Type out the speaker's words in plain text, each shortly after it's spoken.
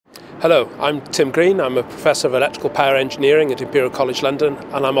Hello, I'm Tim Green. I'm a Professor of Electrical Power Engineering at Imperial College London,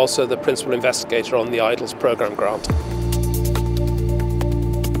 and I'm also the Principal Investigator on the IDLES programme grant.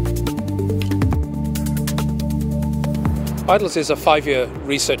 IDLES is a 5-year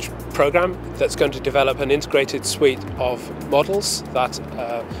research programme that's going to develop an integrated suite of models that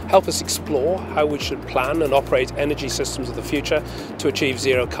help us explore how we should plan and operate energy systems of the future to achieve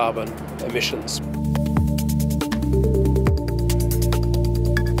zero carbon emissions.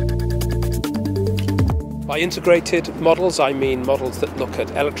 By integrated models, I mean models that look at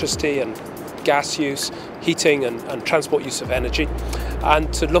electricity and gas use, heating and transport use of energy,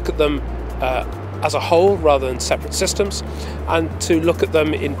 and to look at them as a whole rather than separate systems, and to look at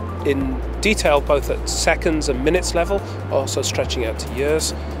them in detail both at seconds and minutes level, also stretching out to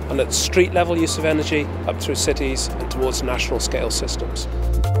years, and at street level use of energy up through cities and towards national scale systems.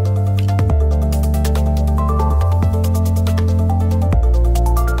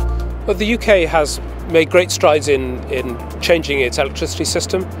 But the UK has made great strides in changing its electricity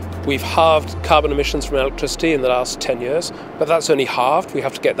system. We've halved carbon emissions from electricity in the last 10 years, but that's only halved. We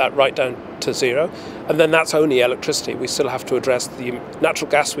have to get that right down to zero. And then that's only electricity. We still have to address the natural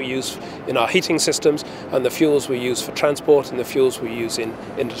gas we use in our heating systems and the fuels we use for transport and the fuels we use in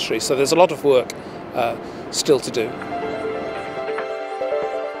industry. So there's a lot of work still to do.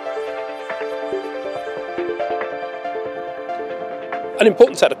 An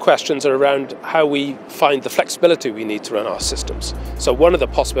important set of questions are around how we find the flexibility we need to run our systems. So one of the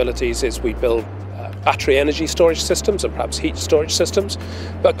possibilities is we build battery energy storage systems and perhaps heat storage systems,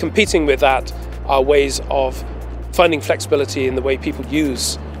 but competing with that are ways of finding flexibility in the way people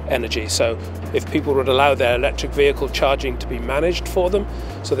use energy. So if people would allow their electric vehicle charging to be managed for them,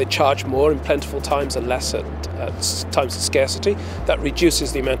 so they charge more in plentiful times and less at times of scarcity, that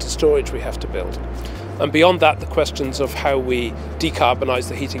reduces the amount of storage we have to build. And beyond that, the questions of how we decarbonise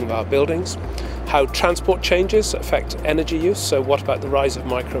the heating of our buildings, how transport changes affect energy use, so what about the rise of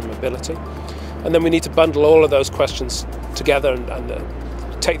micro-mobility? And then we need to bundle all of those questions together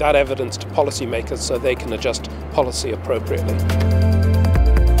and take that evidence to policymakers so they can adjust policy appropriately.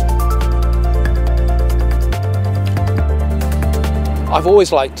 I've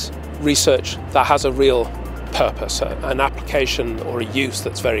always liked research that has a real purpose, an application or a use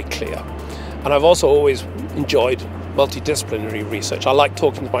that's very clear. And I've also always enjoyed multidisciplinary research. I like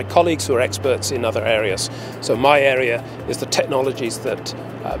talking to my colleagues who are experts in other areas. So my area is the technologies that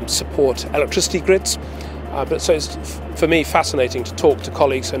support electricity grids. So it's, for me, fascinating to talk to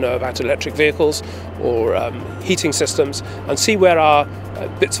colleagues who know about electric vehicles or heating systems and see where our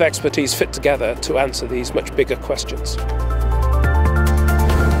bits of expertise fit together to answer these much bigger questions.